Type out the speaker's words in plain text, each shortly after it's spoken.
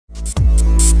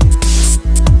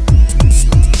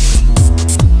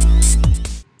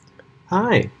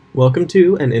Hi, welcome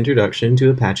to an introduction to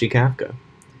Apache Kafka.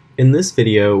 In this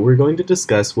video, we're going to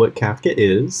discuss what Kafka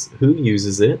is, who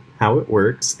uses it, how it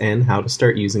works, and how to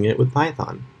start using it with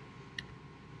Python.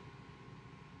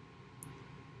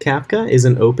 Kafka is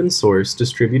an open-source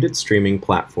distributed streaming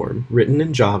platform written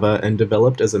in Java and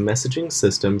developed as a messaging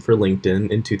system for LinkedIn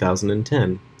in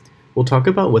 2010. We'll talk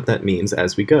about what that means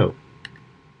as we go.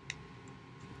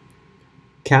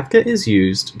 Kafka is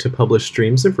used to publish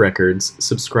streams of records,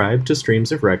 subscribe to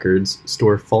streams of records,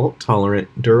 store fault-tolerant,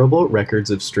 durable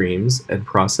records of streams, and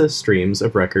process streams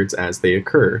of records as they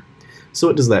occur. So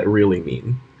what does that really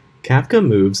mean? Kafka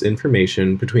moves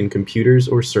information between computers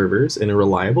or servers in a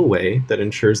reliable way that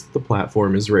ensures that the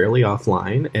platform is rarely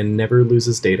offline and never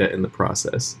loses data in the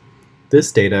process. This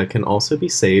data can also be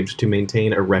saved to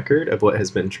maintain a record of what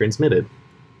has been transmitted.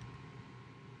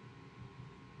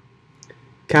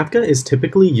 Kafka is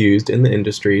typically used in the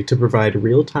industry to provide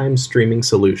real-time streaming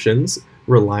solutions,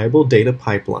 reliable data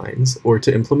pipelines, or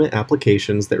to implement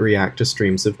applications that react to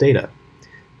streams of data.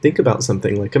 Think about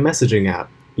something like a messaging app.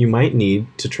 You might need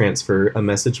to transfer a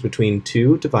message between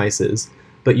two devices,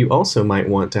 but you also might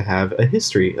want to have a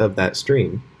history of that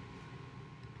stream.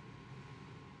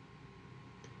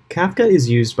 Kafka is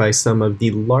used by some of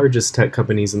the largest tech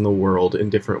companies in the world in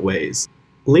different ways.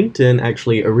 LinkedIn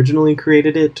actually originally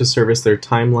created it to service their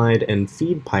timeline and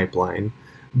feed pipeline,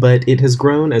 but it has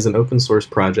grown as an open source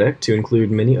project to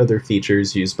include many other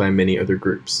features used by many other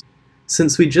groups.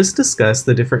 Since we just discussed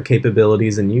the different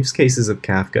capabilities and use cases of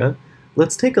Kafka,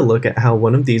 let's take a look at how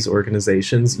one of these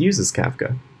organizations uses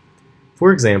Kafka.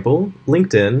 For example,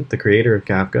 LinkedIn, the creator of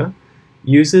Kafka,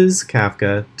 uses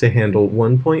Kafka to handle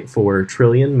 1.4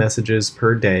 trillion messages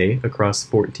per day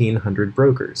across 1,400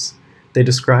 brokers. They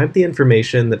describe the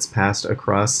information that's passed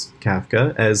across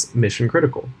Kafka as mission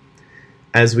critical.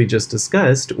 As we just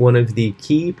discussed, one of the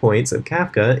key points of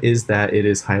Kafka is that it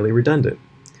is highly redundant.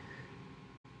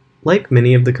 Like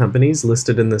many of the companies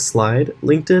listed in this slide,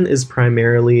 LinkedIn is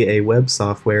primarily a web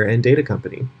software and data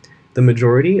company. The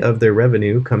majority of their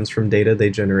revenue comes from data they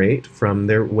generate from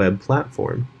their web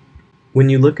platform. When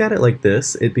you look at it like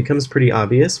this, it becomes pretty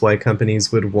obvious why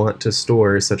companies would want to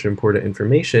store such important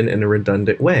information in a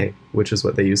redundant way, which is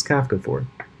what they use Kafka for.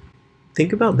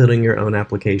 Think about building your own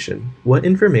application. What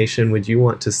information would you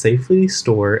want to safely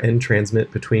store and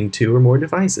transmit between two or more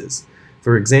devices?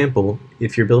 For example,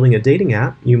 if you're building a dating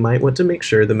app, you might want to make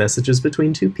sure the messages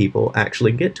between two people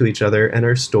actually get to each other and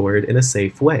are stored in a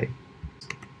safe way.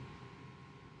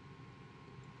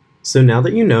 So now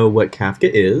that you know what Kafka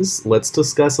is, let's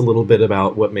discuss a little bit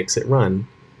about what makes it run.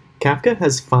 Kafka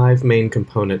has 5 main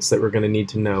components that we're going to need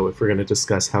to know if we're going to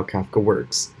discuss how Kafka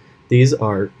works. These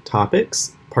are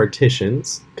topics,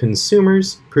 partitions,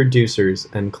 consumers, producers,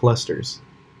 and clusters.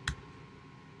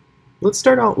 Let's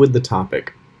start out with the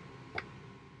topic.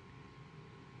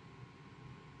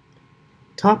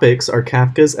 Topics are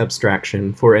Kafka's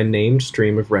abstraction for a named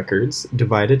stream of records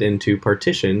divided into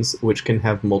partitions which can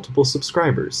have multiple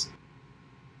subscribers.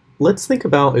 Let's think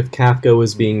about if Kafka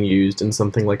was being used in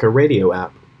something like a radio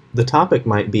app. The topic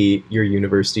might be your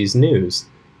university's news,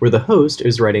 where the host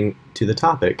is writing to the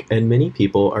topic and many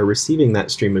people are receiving that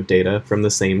stream of data from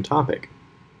the same topic.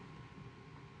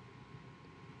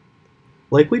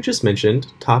 Like we just mentioned,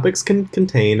 topics can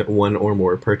contain one or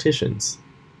more partitions.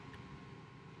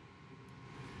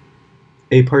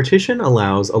 A partition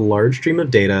allows a large stream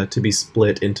of data to be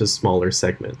split into smaller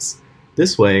segments.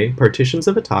 This way, partitions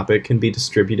of a topic can be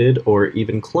distributed or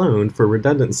even cloned for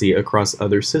redundancy across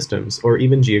other systems or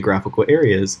even geographical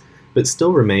areas, but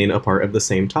still remain a part of the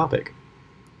same topic.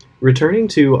 Returning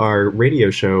to our radio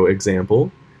show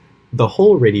example, the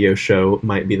whole radio show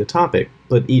might be the topic,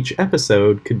 but each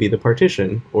episode could be the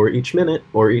partition, or each minute,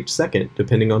 or each second,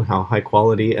 depending on how high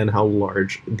quality and how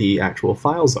large the actual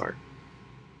files are.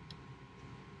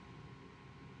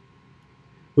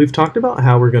 We've talked about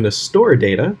how we're going to store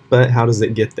data, but how does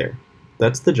it get there?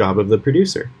 That's the job of the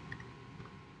producer.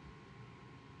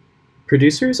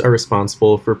 Producers are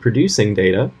responsible for producing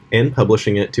data and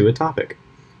publishing it to a topic.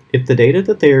 If the data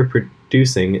that they are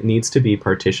producing needs to be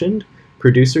partitioned,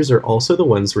 producers are also the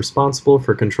ones responsible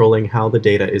for controlling how the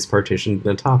data is partitioned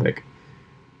in a topic.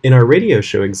 In our radio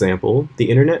show example,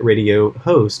 the internet radio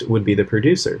host would be the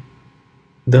producer.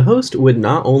 The host would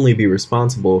not only be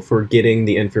responsible for getting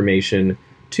the information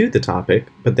to the topic,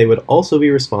 but they would also be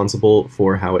responsible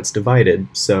for how it's divided.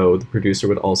 So the producer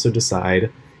would also decide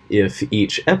if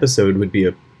each episode would be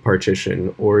a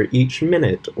partition, or each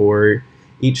minute, or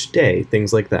each day,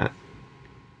 things like that.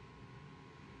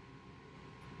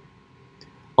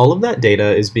 All of that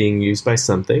data is being used by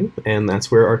something, and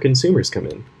that's where our consumers come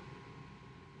in.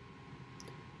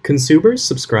 Consumers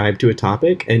subscribe to a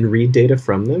topic and read data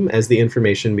from them as the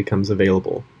information becomes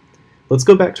available. Let's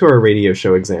go back to our radio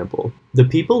show example. The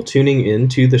people tuning in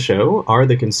to the show are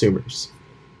the consumers.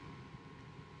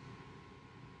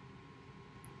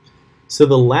 So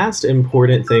the last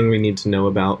important thing we need to know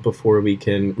about before we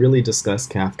can really discuss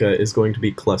Kafka is going to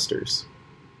be clusters.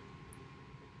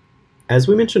 As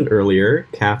we mentioned earlier,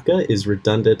 Kafka is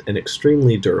redundant and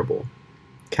extremely durable.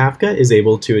 Kafka is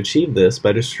able to achieve this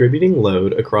by distributing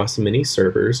load across many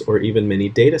servers or even many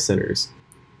data centers.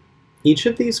 Each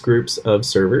of these groups of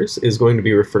servers is going to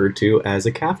be referred to as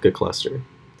a Kafka cluster.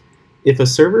 If a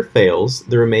server fails,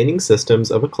 the remaining systems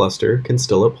of a cluster can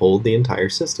still uphold the entire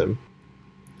system.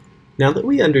 Now that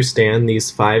we understand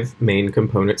these 5 main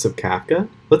components of Kafka,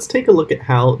 let's take a look at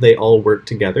how they all work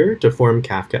together to form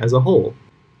Kafka as a whole.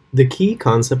 The key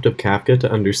concept of Kafka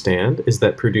to understand is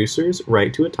that producers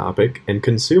write to a topic and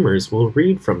consumers will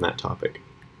read from that topic.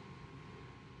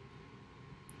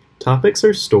 Topics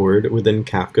are stored within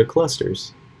Kafka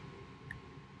clusters.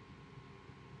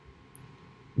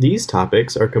 These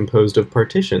topics are composed of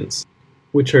partitions,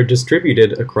 which are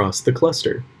distributed across the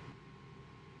cluster.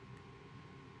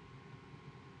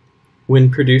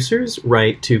 When producers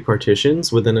write to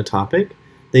partitions within a topic,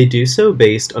 they do so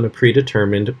based on a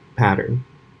predetermined pattern.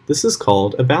 This is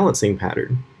called a balancing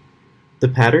pattern. The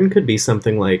pattern could be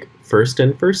something like first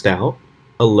in, first out,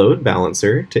 a load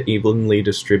balancer to evenly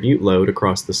distribute load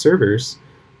across the servers,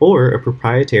 or a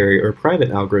proprietary or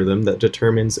private algorithm that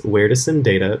determines where to send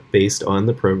data based on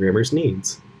the programmer's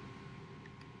needs.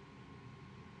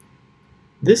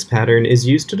 This pattern is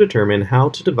used to determine how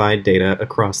to divide data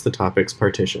across the topic's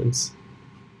partitions.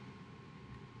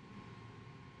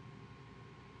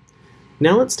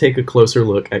 Now let's take a closer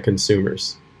look at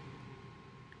consumers.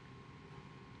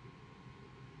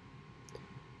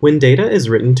 When data is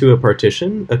written to a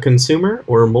partition, a consumer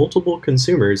or multiple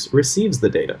consumers receives the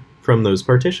data from those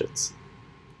partitions.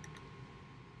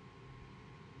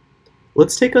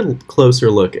 Let's take a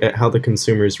closer look at how the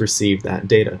consumers receive that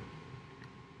data.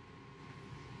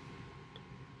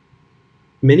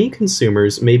 Many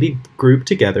consumers may be grouped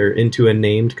together into a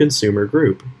named consumer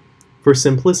group. For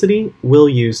simplicity, we'll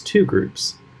use 2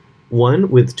 groups,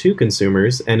 one with 2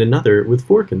 consumers and another with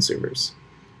 4 consumers.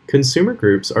 Consumer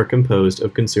groups are composed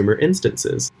of consumer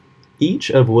instances,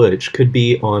 each of which could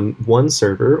be on one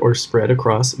server or spread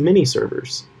across many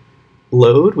servers.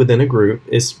 Load within a group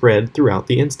is spread throughout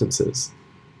the instances.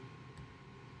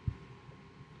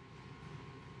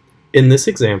 In this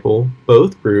example,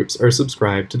 both groups are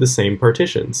subscribed to the same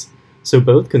partitions, so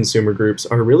both consumer groups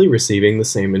are really receiving the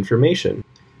same information.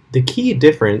 The key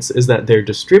difference is that they're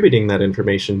distributing that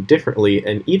information differently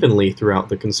and evenly throughout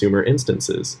the consumer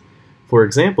instances. For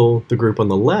example, the group on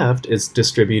the left is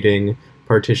distributing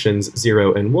partitions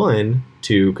 0 and 1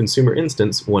 to consumer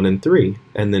instance 1 and 3,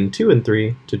 and then 2 and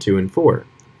 3 to 2 and 4.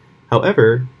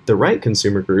 However, the right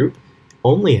consumer group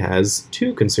only has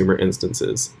 2 consumer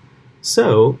instances.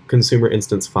 So, consumer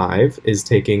instance 5 is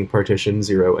taking partition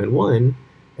 0 and 1,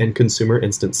 and consumer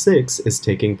instance 6 is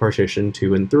taking partition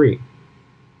 2 and 3.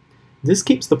 This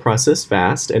keeps the process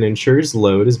fast and ensures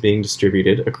load is being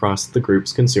distributed across the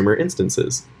group's consumer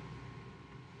instances.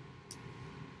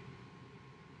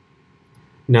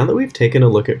 Now that we've taken a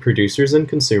look at producers and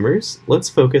consumers, let's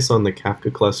focus on the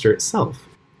Kafka cluster itself.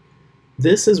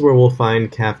 This is where we'll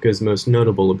find Kafka's most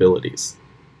notable abilities.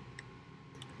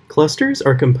 Clusters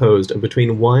are composed of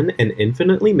between 1 and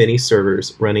infinitely many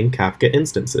servers running Kafka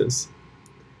instances.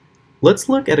 Let's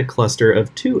look at a cluster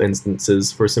of 2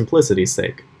 instances for simplicity's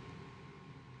sake.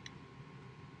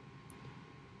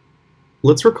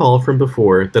 Let's recall from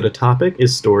before that a topic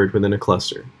is stored within a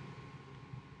cluster.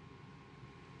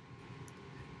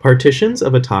 Partitions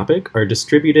of a topic are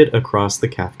distributed across the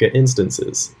Kafka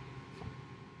instances.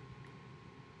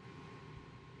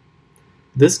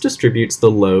 This distributes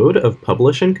the load of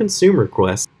publish and consume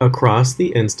requests across the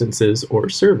instances or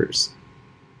servers.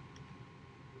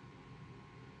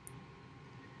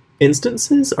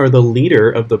 Instances are the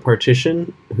leader of the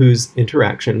partition whose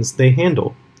interactions they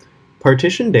handle.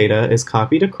 Partition data is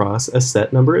copied across a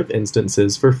set number of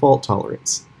instances for fault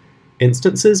tolerance.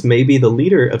 Instances may be the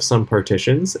leader of some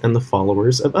partitions and the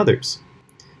followers of others.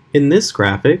 In this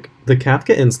graphic, the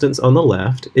Kafka instance on the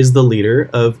left is the leader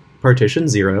of partition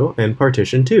 0 and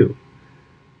partition 2.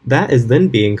 That is then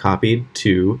being copied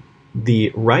to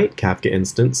the right Kafka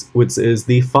instance, which is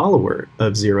the follower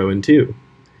of 0 and 2.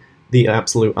 The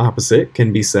absolute opposite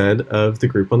can be said of the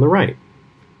group on the right.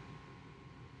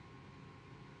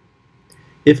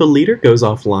 If a leader goes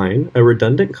offline, a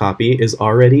redundant copy is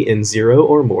already in 0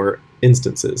 or more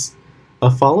instances. A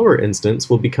follower instance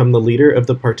will become the leader of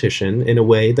the partition in a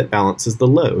way that balances the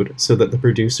load so that the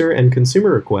producer and consumer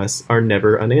requests are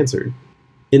never unanswered.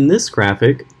 In this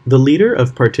graphic, the leader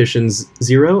of partitions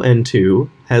 0 and 2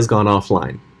 has gone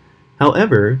offline.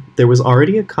 However, there was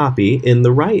already a copy in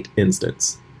the write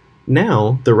instance.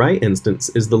 Now, the write instance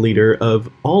is the leader of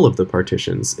all of the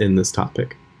partitions in this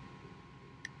topic.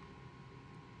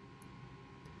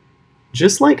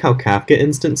 Just like how Kafka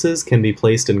instances can be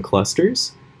placed in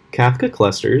clusters, Kafka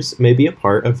clusters may be a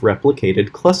part of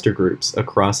replicated cluster groups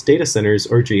across data centers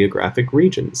or geographic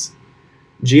regions.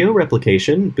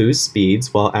 Geo-replication boosts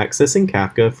speeds while accessing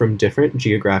Kafka from different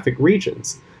geographic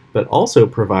regions, but also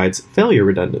provides failure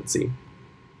redundancy.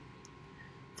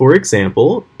 For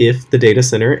example, if the data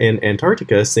center in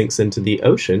Antarctica sinks into the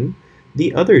ocean,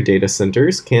 the other data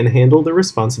centers can handle the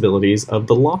responsibilities of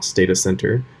the lost data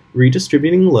center,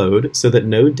 redistributing load so that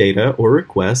no data or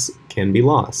requests can be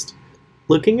lost.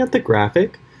 Looking at the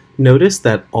graphic, notice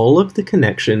that all of the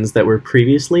connections that were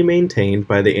previously maintained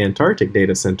by the Antarctic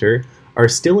data center are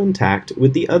still intact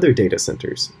with the other data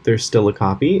centers. There's still a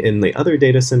copy in the other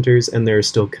data centers, and there are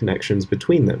still connections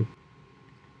between them.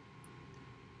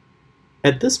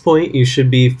 At this point, you should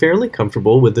be fairly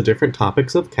comfortable with the different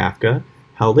topics of Kafka,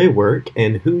 how they work,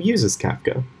 and who uses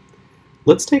Kafka.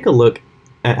 Let's take a look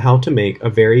at how to make a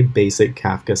very basic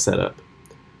Kafka setup.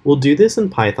 We'll do this in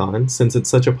Python since it's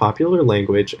such a popular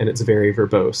language and it's very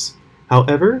verbose.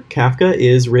 However, Kafka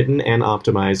is written and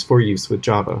optimized for use with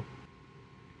Java.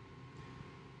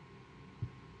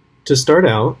 To start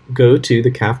out, go to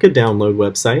the Kafka download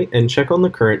website and check on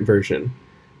the current version.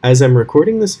 As I'm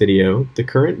recording this video, the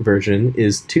current version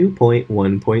is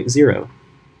 2.1.0.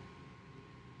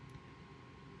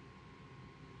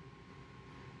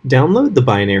 Download the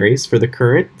binaries for the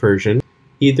current version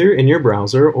either in your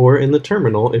browser or in the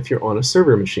terminal if you're on a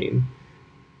server machine.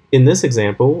 In this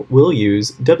example, we'll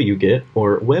use wget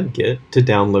or webgit to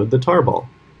download the tarball.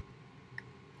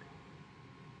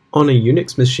 On a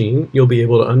Unix machine, you'll be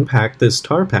able to unpack this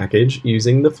tar package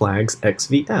using the flags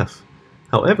xvf.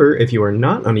 However, if you are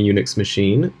not on a Unix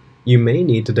machine, you may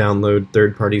need to download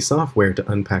third-party software to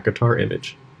unpack a tar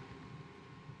image.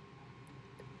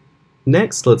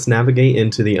 Next, let's navigate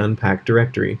into the unpack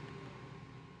directory.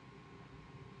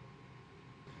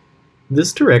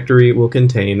 This directory will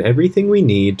contain everything we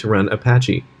need to run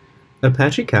Apache.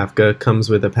 Apache Kafka comes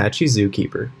with Apache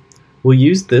Zookeeper. We'll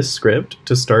use this script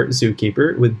to start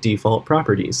Zookeeper with default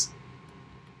properties.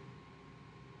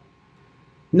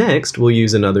 Next, we'll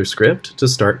use another script to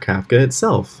start Kafka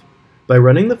itself. By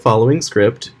running the following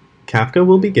script, Kafka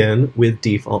will begin with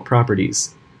default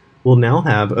properties. We'll now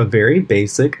have a very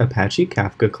basic Apache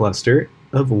Kafka cluster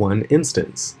of one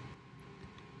instance.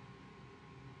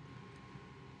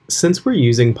 Since we're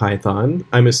using Python,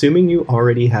 I'm assuming you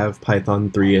already have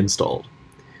Python 3 installed.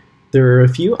 There are a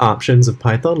few options of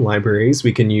Python libraries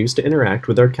we can use to interact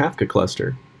with our Kafka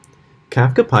cluster.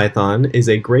 Kafka-python is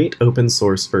a great open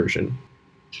source version.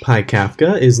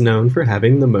 PyKafka is known for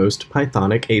having the most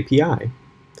Pythonic API,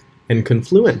 and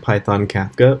Confluent Python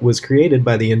Kafka was created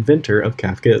by the inventor of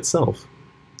Kafka itself.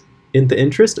 In the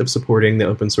interest of supporting the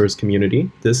open source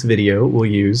community, this video will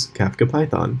use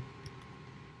Kafka-python.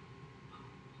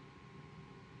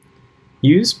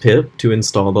 Use pip to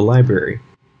install the library.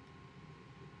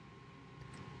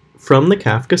 From the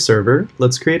Kafka server,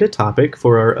 let's create a topic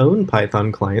for our own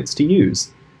Python clients to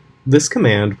use. This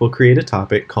command will create a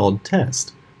topic called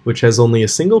test, which has only a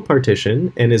single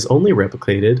partition and is only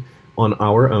replicated on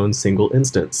our own single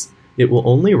instance. It will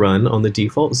only run on the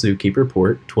default Zookeeper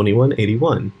port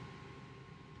 2181.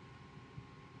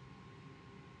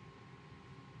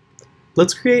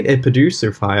 Let's create a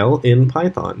producer file in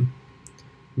Python.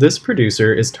 This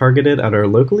producer is targeted at our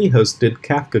locally hosted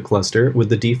Kafka cluster with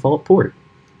the default port.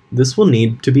 This will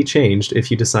need to be changed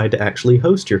if you decide to actually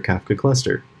host your Kafka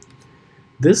cluster.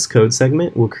 This code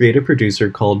segment will create a producer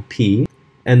called p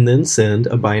and then send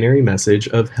a binary message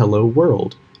of hello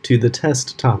world to the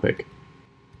test topic.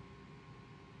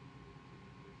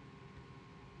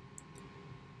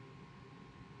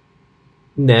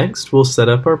 Next, we'll set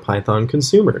up our Python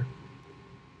consumer.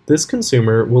 This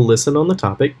consumer will listen on the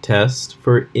topic test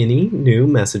for any new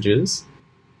messages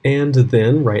and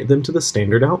then write them to the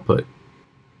standard output.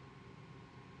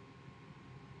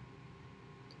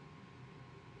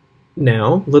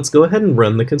 Now, let's go ahead and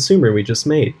run the consumer we just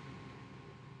made.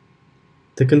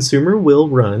 The consumer will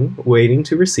run, waiting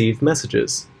to receive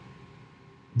messages.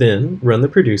 Then, run the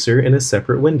producer in a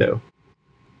separate window.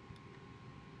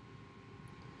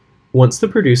 Once the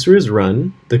producer is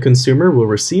run, the consumer will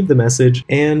receive the message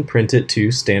and print it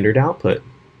to standard output.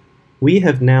 We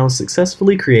have now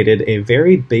successfully created a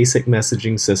very basic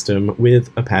messaging system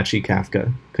with Apache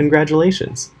Kafka.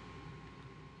 Congratulations!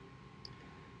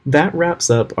 That wraps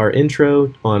up our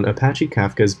intro on Apache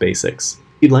Kafka's basics.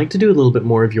 If you'd like to do a little bit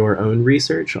more of your own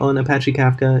research on Apache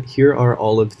Kafka, here are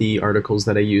all of the articles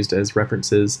that I used as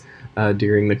references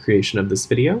during the creation of this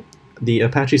video. The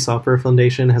Apache Software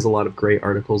Foundation has a lot of great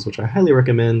articles which I highly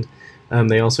recommend.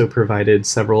 They also provided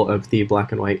several of the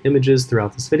black and white images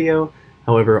throughout this video.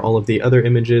 However, all of the other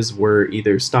images were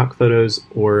either stock photos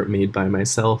or made by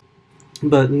myself.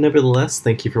 But nevertheless,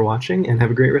 thank you for watching and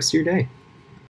have a great rest of your day.